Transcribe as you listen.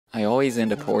I always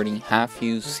end up hoarding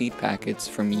half-used seed packets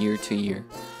from year to year.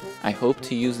 I hope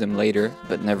to use them later,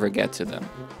 but never get to them.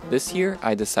 This year,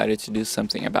 I decided to do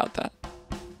something about that.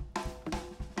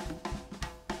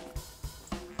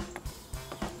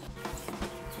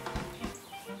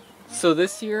 So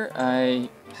this year, I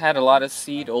had a lot of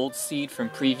old seed from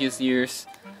previous years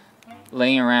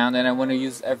laying around, and I want to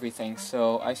use everything,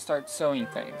 so I start sowing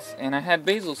things. And I had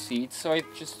basil seeds, so I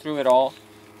just threw it all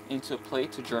into a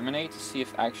plate to germinate to see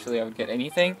if actually I would get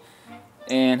anything,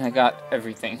 and I got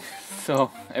everything.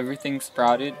 So everything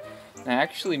sprouted, and I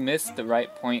actually missed the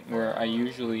right point where I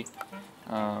usually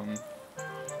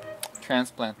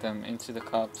transplant them into the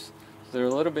cups. So they're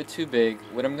a little bit too big.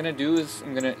 What I'm gonna do is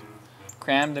I'm gonna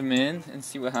cram them in and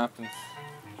see what happens.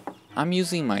 I'm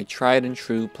using my tried and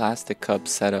true plastic cup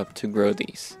setup to grow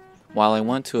these. While I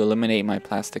want to eliminate my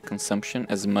plastic consumption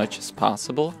as much as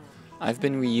possible, I've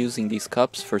been reusing these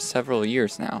cups for several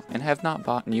years now and have not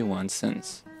bought new ones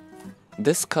since.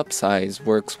 This cup size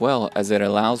works well as it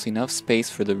allows enough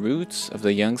space for the roots of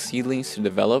the young seedlings to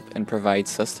develop and provide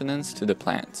sustenance to the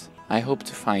plant. I hope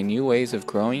to find new ways of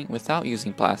growing without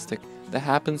using plastic that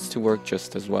happens to work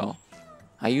just as well.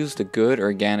 I used a good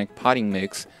organic potting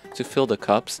mix to fill the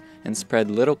cups and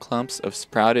spread little clumps of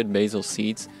sprouted basil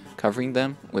seeds, covering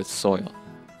them with soil.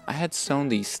 I had sown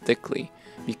these thickly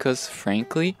because,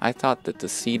 frankly, I thought that the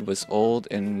seed was old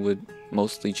and would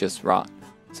mostly just rot.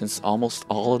 Since almost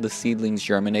all of the seedlings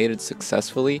germinated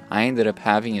successfully, I ended up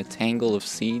having a tangle of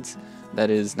seeds that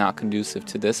is not conducive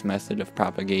to this method of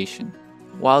propagation.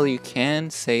 While you can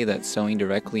say that sowing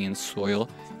directly in soil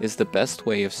is the best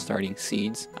way of starting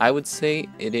seeds, I would say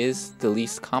it is the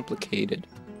least complicated,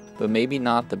 but maybe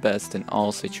not the best in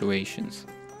all situations.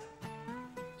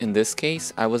 In this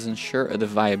case, I wasn't sure of the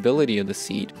viability of the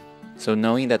seed, so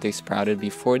knowing that they sprouted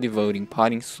before devoting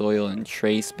potting soil and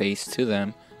tray space to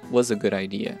them was a good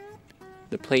idea.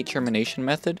 The plate germination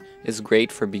method is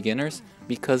great for beginners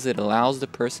because it allows the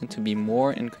person to be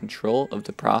more in control of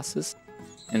the process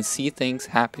and see things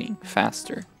happening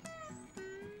faster.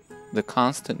 The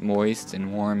constant moist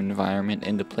and warm environment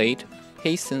in the plate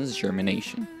hastens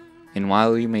germination. And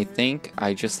while you may think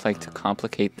I just like to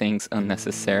complicate things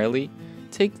unnecessarily,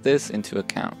 take this into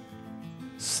account.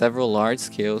 Several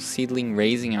large-scale seedling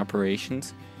raising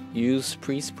operations use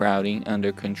pre-sprouting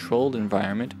under controlled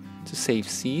environment to save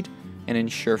seed and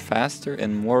ensure faster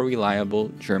and more reliable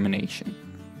germination.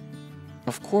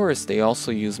 Of course, they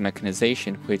also use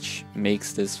mechanization, which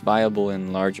makes this viable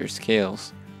in larger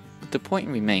scales. But the point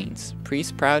remains,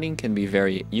 pre-sprouting can be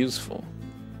very useful.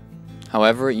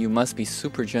 However, you must be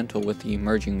super gentle with the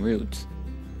emerging roots.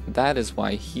 That is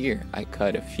why here I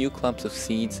cut a few clumps of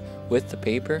seeds with the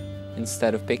paper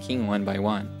instead of picking one by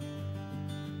one.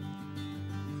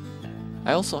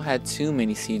 I also had too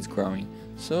many seeds growing,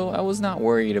 so I was not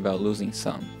worried about losing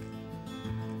some.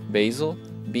 Basil,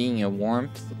 being a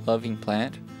warmth-loving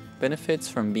plant, benefits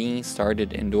from being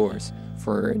started indoors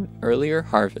for an earlier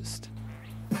harvest.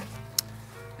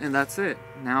 And that's it.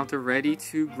 Now they're ready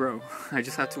to grow. I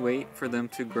just have to wait for them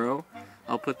to grow.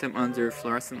 I'll put them under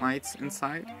fluorescent lights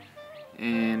inside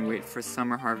and wait for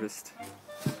summer harvest.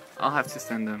 I'll have to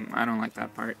send them. I don't like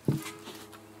that part.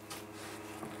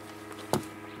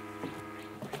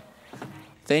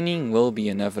 Thinning will be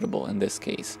inevitable in this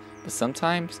case, but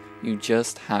sometimes you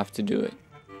just have to do it.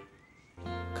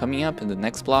 Coming up in the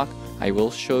next block, I will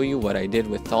show you what I did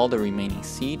with all the remaining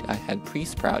seed I had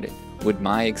pre-sprouted. Would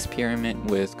my experiment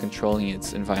with controlling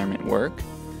its environment work?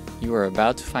 You are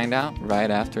about to find out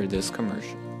right after this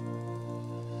commercial.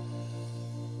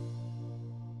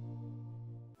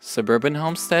 Suburban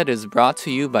Homestead is brought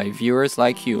to you by viewers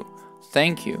like you.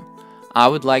 Thank you. I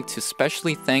would like to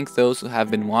especially thank those who have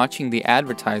been watching the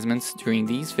advertisements during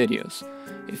these videos.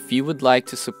 If you would like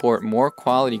to support more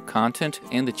quality content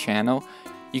in the channel,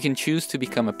 you can choose to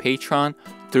become a patron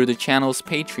through the channel's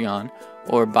Patreon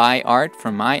or buy art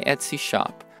from my Etsy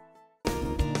shop.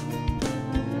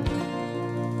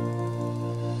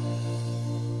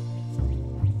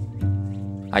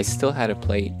 I still had a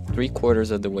plate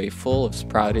 3/4 of the way full of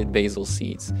sprouted basil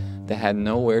seeds that had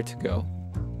nowhere to go.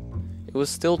 It was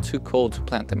still too cold to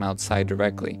plant them outside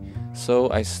directly, so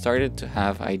I started to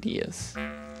have ideas.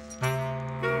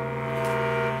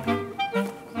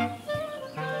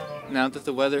 Now that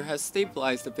the weather has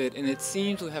stabilized a bit and it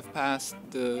seems we have passed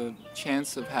the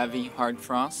chance of having hard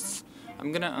frosts,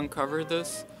 I'm gonna uncover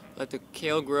this, let the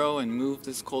kale grow and move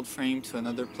this cold frame to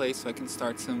another place so I can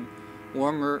start some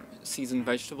warmer seasoned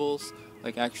vegetables.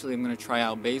 Like actually I'm gonna try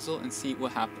out basil and see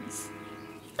what happens.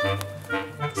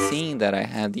 Seeing that I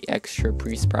had the extra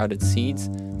pre-sprouted seeds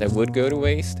that would go to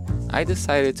waste, I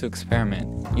decided to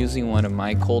experiment using one of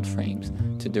my cold frames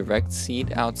to direct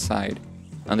seed outside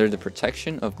under the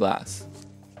protection of glass.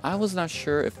 I was not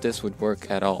sure if this would work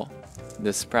at all.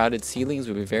 The sprouted seedlings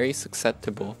would be very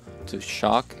susceptible to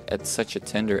shock at such a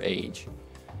tender age.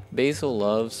 Basil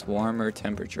loves warmer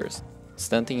temperatures,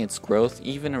 stunting its growth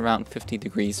even around 50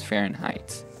 degrees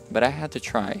Fahrenheit. But I had to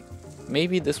try.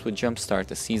 Maybe this would jumpstart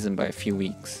the season by a few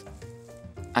weeks.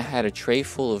 I had a tray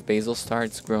full of basil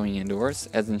starts growing indoors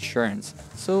as insurance,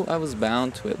 so I was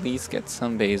bound to at least get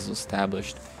some basil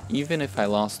established, even if I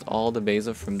lost all the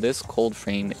basil from this cold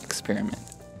frame experiment.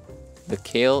 The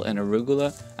kale and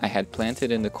arugula I had planted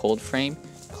in the cold frame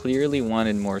clearly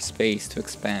wanted more space to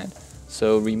expand,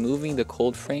 so removing the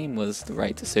cold frame was the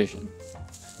right decision.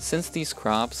 Since these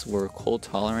crops were cold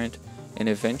tolerant, an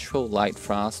eventual light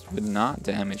frost would not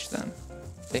damage them.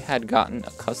 They had gotten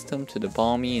accustomed to the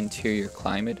balmy interior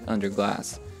climate under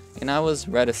glass, and I was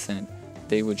reticent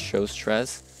they would show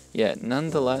stress, yet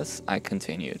nonetheless I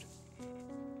continued.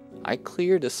 I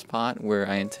cleared the spot where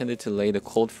I intended to lay the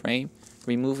cold frame,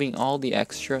 removing all the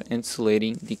extra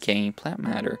insulating decaying plant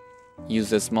matter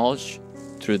used as mulch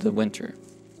through the winter.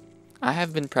 I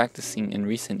have been practicing in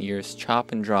recent years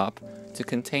chop and drop to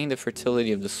contain the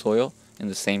fertility of the soil in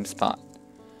the same spot.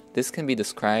 This can be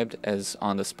described as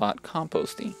on-the-spot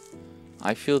composting.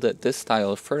 I feel that this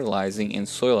style of fertilizing and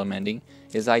soil amending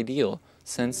is ideal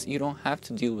since you don't have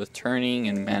to deal with turning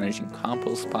and managing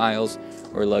compost piles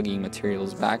or lugging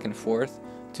materials back and forth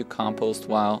to compost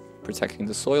while protecting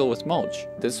the soil with mulch.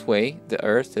 This way, the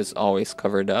earth is always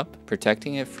covered up,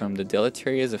 protecting it from the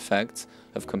deleterious effects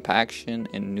of compaction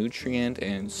and nutrient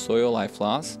and soil life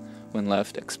loss when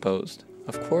left exposed.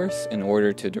 Of course, in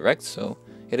order to direct so,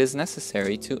 it is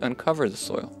necessary to uncover the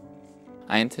soil.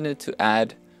 I intended to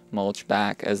add mulch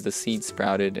back as the seed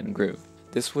sprouted and grew.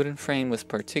 This wooden frame was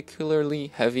particularly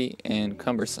heavy and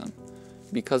cumbersome.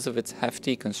 Because of its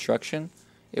hefty construction,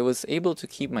 it was able to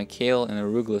keep my kale and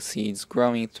arugula seeds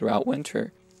growing throughout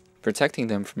winter, protecting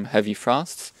them from heavy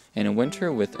frosts and in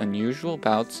winter with unusual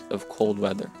bouts of cold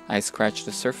weather. I scratched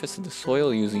the surface of the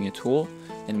soil using a tool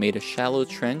and made a shallow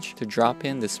trench to drop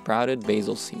in the sprouted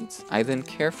basil seeds. I then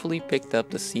carefully picked up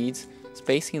the seeds,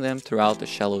 spacing them throughout the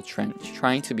shallow trench,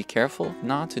 trying to be careful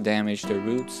not to damage the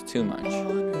roots too much.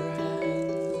 On her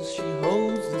hands, she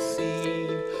holds the seed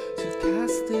to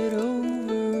cast it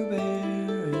over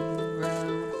barren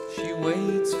ground. She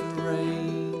waits for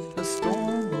rain, a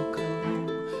storm will come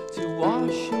to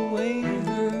wash away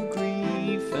her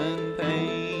grief and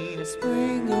pain.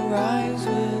 Spring arrives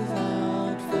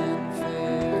without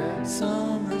fanfare,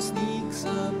 summer sneaks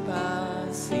a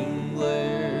passing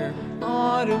glare,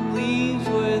 autumn leaves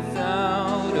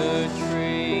without a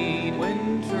trade,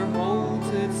 winter holds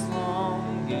its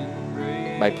long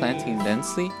embrace. By planting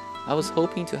densely, I was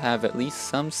hoping to have at least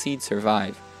some seed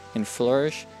survive and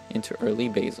flourish into early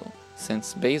basil.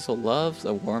 Since basil loves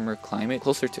a warmer climate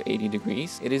closer to 80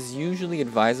 degrees, it is usually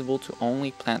advisable to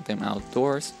only plant them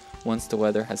outdoors once the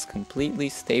weather has completely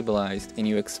stabilized and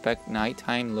you expect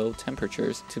nighttime low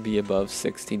temperatures to be above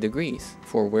 60 degrees.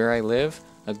 For where I live,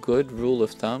 a good rule of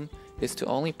thumb is to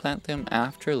only plant them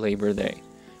after Labor Day.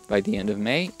 By the end of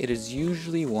May, it is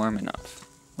usually warm enough.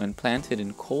 When planted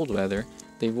in cold weather,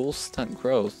 they will stunt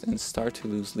growth and start to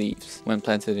lose leaves. When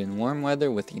planted in warm weather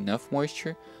with enough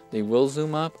moisture, they will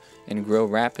zoom up and grow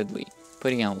rapidly,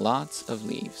 putting out lots of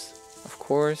leaves. Of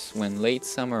course, when late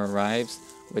summer arrives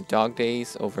with dog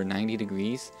days over 90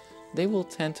 degrees, they will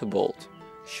tend to bolt,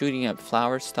 shooting up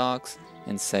flower stalks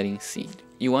and setting seed.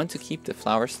 You want to keep the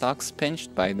flower stalks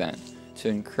pinched by then to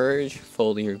encourage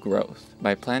foliar growth.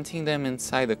 By planting them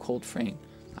inside the cold frame,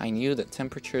 I knew that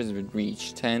temperatures would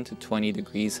reach 10 to 20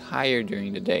 degrees higher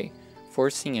during the day,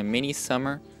 forcing a mini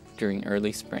summer during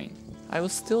early spring. I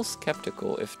was still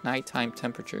skeptical if nighttime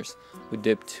temperatures would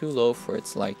dip too low for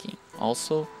its liking.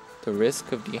 Also, the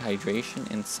risk of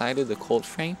dehydration inside of the cold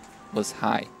frame was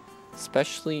high,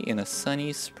 especially in a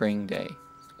sunny spring day.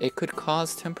 It could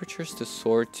cause temperatures to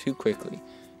soar too quickly,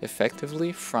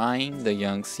 effectively frying the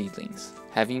young seedlings.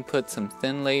 Having put some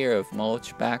thin layer of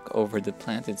mulch back over the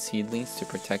planted seedlings to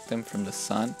protect them from the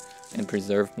sun and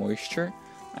preserve moisture,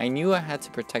 I knew I had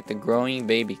to protect the growing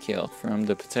baby kale from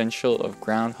the potential of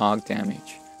groundhog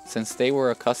damage. Since they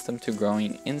were accustomed to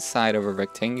growing inside of a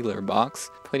rectangular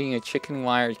box, putting a chicken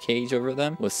wire cage over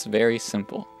them was very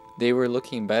simple. They were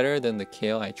looking better than the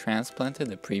kale I transplanted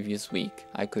the previous week.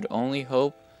 I could only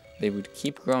hope they would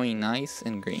keep growing nice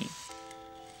and green.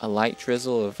 A light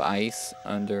drizzle of ice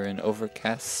under an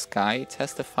overcast sky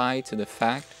testified to the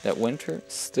fact that winter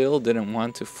still didn't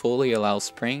want to fully allow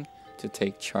spring to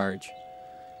take charge.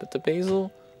 But the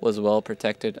basil was well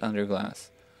protected under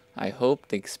glass. I hoped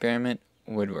the experiment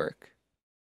would work.